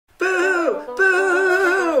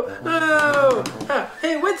Boo! Oh!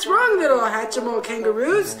 Hey, what's wrong, little Hatchimal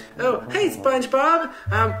kangaroos? Oh, hey, Spongebob.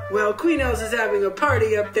 Well, Queen Elsa's having a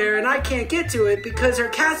party up there, and I can't get to it because her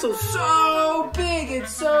castle's so big and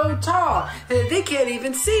so tall. They can't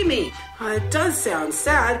even see me. It does sound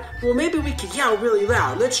sad. Well, maybe we could yell really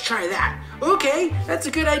loud. Let's try that. Okay, that's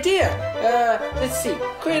a good idea. Let's see.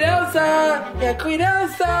 Queen Elsa! Yeah, Queen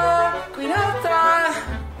Elsa! Queen Elsa!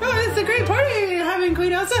 Oh, it's a great party you're having,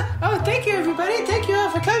 Queen Elsa. Oh, thank you, everybody. Thank you all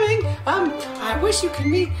for coming. I wish you could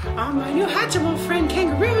meet my new Hatchimal friend,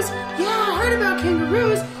 Kangaroose. Yeah, I heard about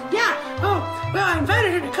Kangaroose. Yeah. Oh, well, I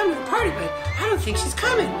invited her to come to the party, but I don't think she's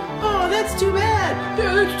coming. Oh, that's too bad.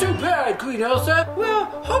 Yeah, that's too bad, Queen Elsa. Well,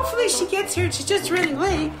 hopefully she gets here. She's just running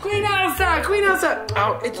late. Queen Elsa! Queen Elsa!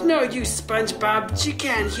 Oh, it's no use, SpongeBob. She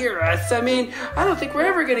can't hear us. I mean, I don't think we're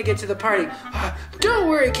ever going to get to the party. Don't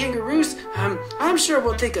worry, Kangaroos. I'm sure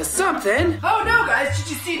we'll think of something. Oh, no, guys.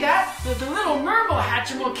 Did you see that? The little Mermal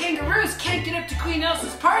Hatchimal Kangaroos can't get up to Queen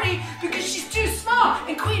Elsa's party because she's too small,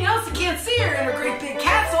 and Queen Elsa can't see her in her great big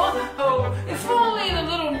castle. Oh, if only the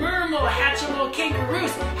little Mermal Hatchimal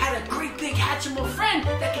Kangaroos had a great big Hatchimal friend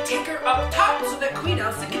that could take her up top so that Queen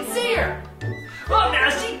Elsa can see her. Well, now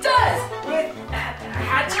she does with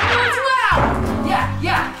Hatchimals Wow.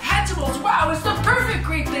 Yeah, Hatchimals Wow is the perfect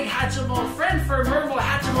great big Hatchimal friend for Mermal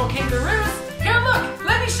Hatchimal Kangaroos. Here, look,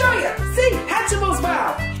 let me show you. See, Hatchimals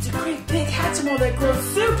Wow. It's a great big Hatchimal that grows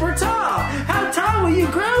super tall. How tall will you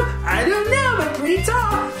grow? I don't know, but pretty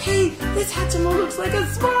tall. Hey, this Hatchimal looks like a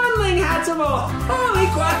spawnling Hatchimal. Holy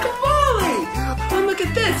guacamole! And look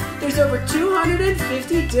at this. There's over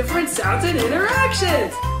 250 different sounds and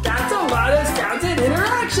interactions. That's a lot of sounds and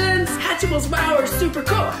interactions. Hatchimals Wow are super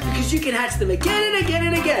cool because you can hatch them again and again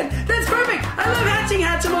and again. That's perfect. I love hatching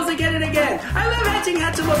Hatchimals again and again. I love hatching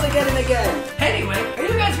Hatchimals again and again. Anyway, are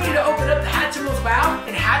you guys ready to open up the Hatchimals Wow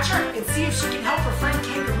and hatch her and see if she can help her friend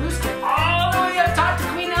Kangaroose get all the way up top to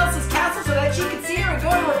Queen Elsa's castle so that she can see her and go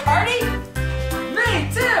to her party? Me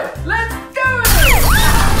too. Let's do it.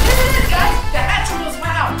 Here it is, guys. The Hatchimals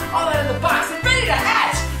Wow, all out of the box and ready to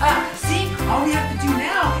hatch. See, all we have to do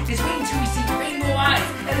now is wait until we see rainbow eyes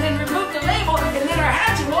and then remove the label and then our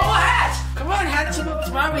Hatchimal will hatch. Come on, Hatchimals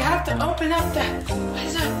Wow, we have to open up the,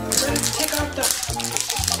 let's take out the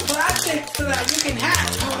plastic so that you can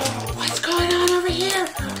hatch. What's going on over here?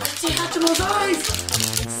 Let's see Hatchimal's eyes.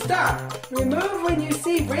 Stop. Remove when you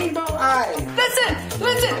see rainbow eyes. Listen,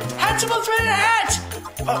 Hatchimal's ready to hatch.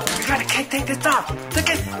 Oh, we gotta take this off. Look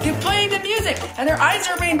at, they're playing the music and their eyes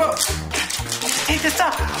are rainbow. Take this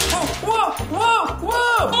off. Whoa.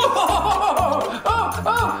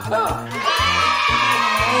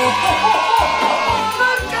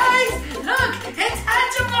 Look, guys. Look, it's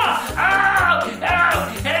Hatchimal.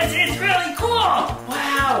 It's really cool.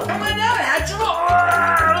 Wow. Come on out, Hatchimal.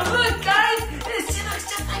 Oh, look, guys. She looks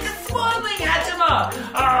just like a spawnling Hatchimal.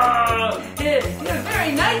 Oh, you're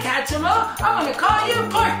very nice, Hatchimal. I'm going to call you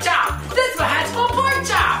Pork Chop. This is my Hatchimal Pork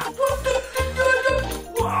Chop.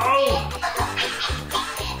 Whoa.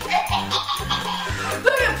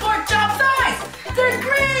 Look at Pork Chop's eyes! They're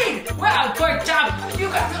green! Wow, Pork Chop, you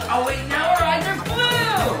got... Oh, wait, now our eyes are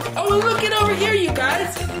blue! Oh, and look at over here, you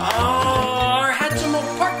guys! Oh, our Hatchimal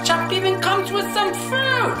Pork Chop even comes with some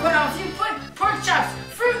fruit! Well, if you put Pork Chop's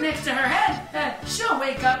fruit next to her head, she'll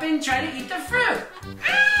wake up and try to eat the fruit.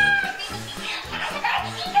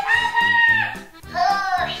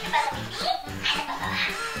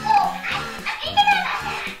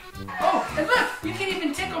 Oh, and look, you can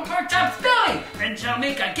even tickle Pork Chop's belly, and she'll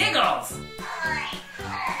make a giggles.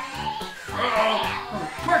 Uh-oh,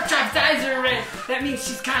 Pork Chop's eyes are red. That means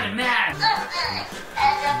she's kind of mad.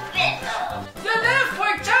 You laugh,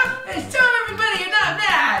 Pork Chop, and show everybody you're not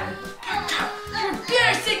mad. Pork Chop, you're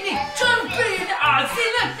embarrassing me. Show everybody you're not. Oh, see,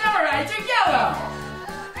 look, now her eyes are yellow.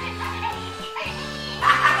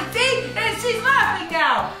 See, and she's laughing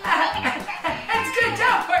now. That's a good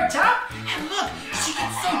job, Pork Chop. And look, she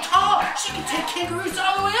gets so tall, she can take Kangaroos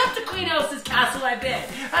all the way up to Queen Elsa's castle, I bet.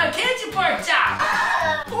 Can't you, Pork Chop?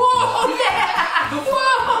 Whoa, yeah!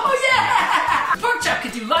 Whoa, yeah! Pork Chop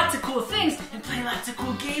can do lots of cool things and play lots of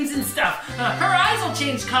cool games and stuff. Her eyes will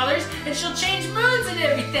change colors, and she'll change moods and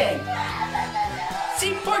everything.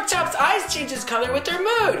 See, Pork Chop's eyes changes color with her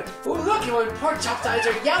mood. Ooh, look, and when Pork Chop's eyes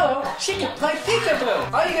are yellow, she can play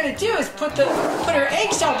peekaboo. All you gotta do is put her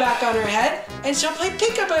eggshell back on her head, and she'll play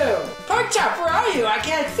peekaboo. Pork Chop, where are you? I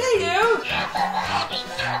can't see you.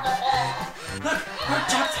 Look, Pork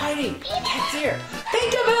Chop's hiding. I can't see her.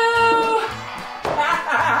 Peekaboo!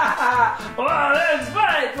 Wow, that was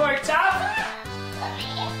fun, Pork Chop.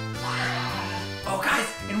 Oh, guys,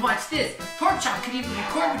 and And watch this. Pork Chop can even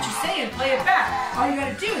record what you say and play it back. All you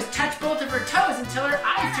gotta do is touch both of her toes until her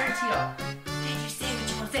eyes turn teal. Then you say what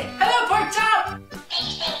you want to say. Hello, Pork Chop! Then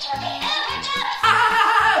you say what you want to say. Hello, Pork Chop!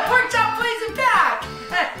 Pork Chop plays it back!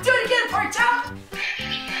 Do it again, Pork Chop!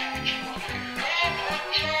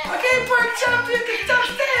 Okay, Pork Chop, you can stop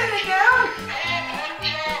saying it now!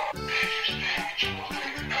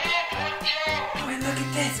 Oh, and look at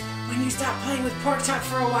this! When you stop playing with Pork Chop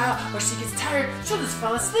for a while, or she gets tired, she'll just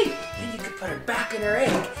fall asleep. Then you can put her back in her egg,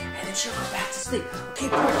 and then she'll go back to sleep. Okay,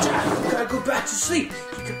 Pork Chop, you gotta go back to sleep.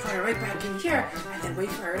 You can put her right back in here, and then wait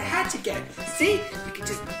for her to hatch again. See? You can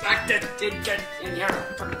just back that in here,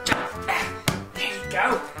 Pork Chop. There you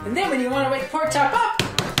go. And then when you want to wake Pork Chop up,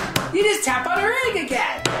 you just tap on her egg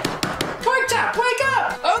again. Pork Chop, wake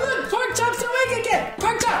up! Oh look, Pork Chop's awake again.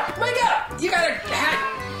 Pork Chop, wake up! You gotta hatch.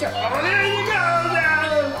 Oh, there you go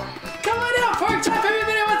now. Come on out, Pork Chop.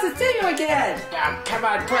 Everybody wants to see you again. Now, come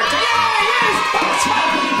on, Pork Chop. Yay, Pork Chop.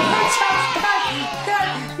 Pork Chop's back.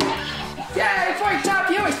 Yay, Pork Chop.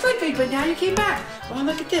 You were sleeping, but now you came back. Well,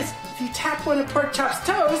 look at this. If you tap one of Pork Chop's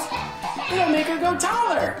toes, it'll make her go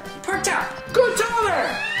taller. Pork Chop, go taller.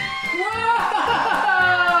 Whoa!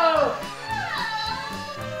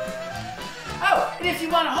 Oh, and if you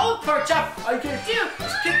want to hold Pork Chop, all you gotta do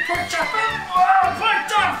is pick Pork Chop up. Whoa, Pork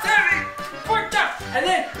Chop's heavy. Pork Chop. And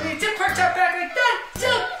then when you tip Pork Chop back like that,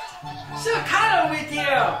 she'll cuddle with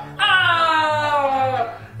you.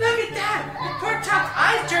 Oh, look at that. And Pork Chop's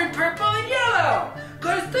eyes turn purple and yellow.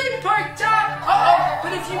 Go to sleep, Pork Chop. Uh-oh,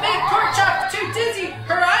 but if you make Pork Chop too dizzy,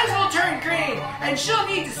 her eyes will turn green, and she'll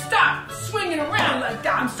need to stop swinging around like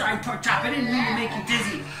that. I'm sorry, Pork Chop, I didn't mean to make you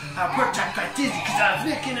dizzy. Pork Chop got dizzy because I was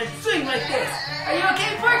making her swing like this. Are you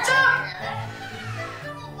okay, Pork Chop?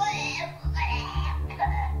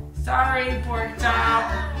 Sorry, Pork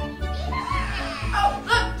Chop. Oh,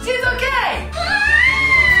 look, she's okay.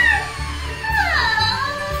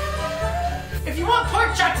 If you want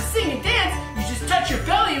Pork Chop to sing and dance, you just touch your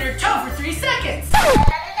belly and her toe for 3 seconds. Look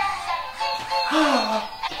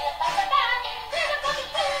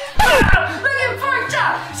at Pork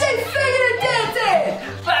Chop! She's singing and dancing!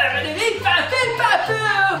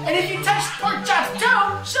 And if you touch Pork Chop's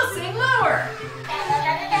toe, she'll sing lower.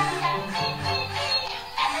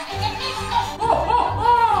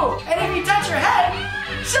 And if you touch her head,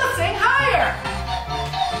 she'll sing higher.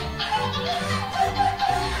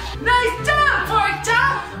 Nice job, Pork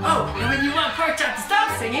Chop! Oh, and when you want Pork Chop to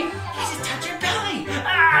stop singing, you just touch her belly.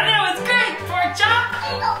 That was great, Pork Chop!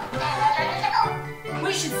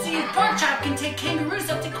 We should see if Pork Chop can take Kangaroose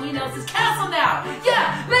up to Queen Elsa's castle now.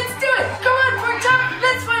 Yeah, let's do it! Come on, Pork Chop!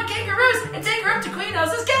 Let's find Kangaroose and take her up to Queen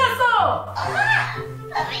Elsa's castle!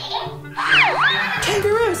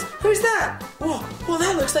 Kangaroose, who's that? Oh, well,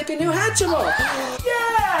 that looks like a new Hatchimal.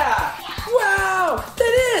 Yeah! Wow,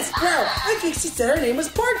 that is! Wow, I think she said her name was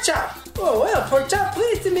Pork Chop. Oh, well, Pork Chop,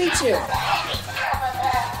 pleased to meet you.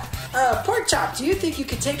 Pork Chop, do you think you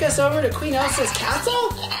could take us over to Queen Elsa's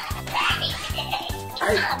castle?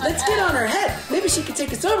 Alright, let's get on her head. Maybe she could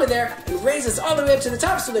take us over there and raise us all the way up to the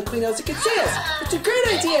top so that Queen Elsa can see us. It's a great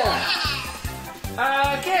idea.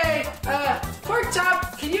 Okay, Pork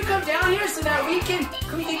Chop, can you come down here so that we can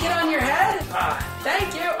get on your head?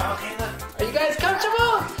 Thank you. Okay, look. Are you guys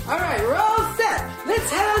comfortable? Alright, we're all set. Let's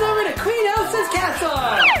head on over to Queen Elsa's castle.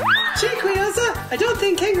 Gee, Queen Elsa, I don't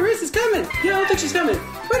think Kangaroose is coming. Yeah, I don't think she's coming.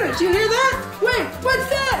 Wait, did you hear that? Wait, what's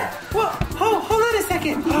that? Well, hold on a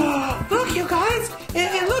second. Look, you guys,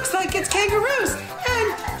 it looks like it's Kangaroose,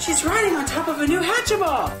 and she's riding on top of a new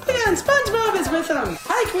Hatchimal. Yeah, and Spongebob is with them.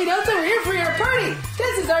 Hi, Queen Elsa, we're here for your party.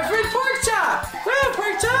 This is our friend Pork Chop. Wow,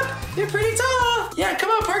 Pork Chop, you're pretty tall. Yeah, come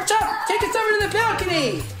on, Pork Chop, take us over to the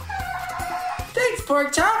balcony. Thanks,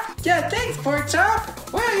 Pork Chop. Yeah, thanks, Pork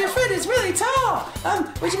Chop. Wow, your friend is really tall.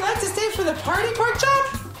 Would you like to stay for the party, Pork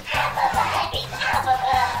Chop?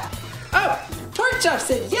 Oh, Pork Chop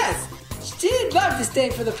said yes. She'd love to stay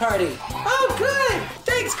for the party. Oh, good.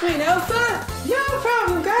 Thanks, Queen Elsa. No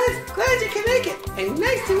problem, guys. Glad you can make it. And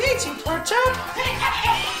nice to meet you, Pork Chop.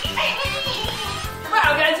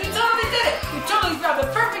 Wow, guys, we totally did it. We totally found the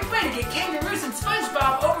perfect way to get Kangaroose and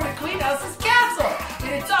Spongebob over to Queen Elsa's castle.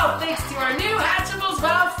 And it's all thanks to our new Hatchimals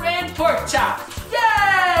Wow friend, Pork Chop.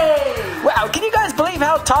 Yay! Wow, can you guys believe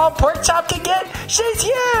how tall Pork Chop can get? She's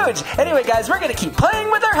huge! Anyway, guys, we're going to keep playing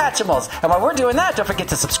with our Hatchimals. And while we're doing that, don't forget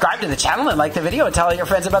to subscribe to the channel and like the video and tell all your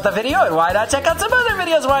friends about the video. And why not check out some other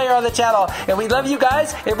videos while you're on the channel. And we love you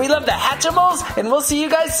guys, and we love the Hatchimals, and we'll see you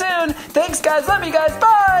guys soon. Thanks, guys. Love you guys.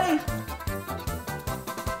 Bye!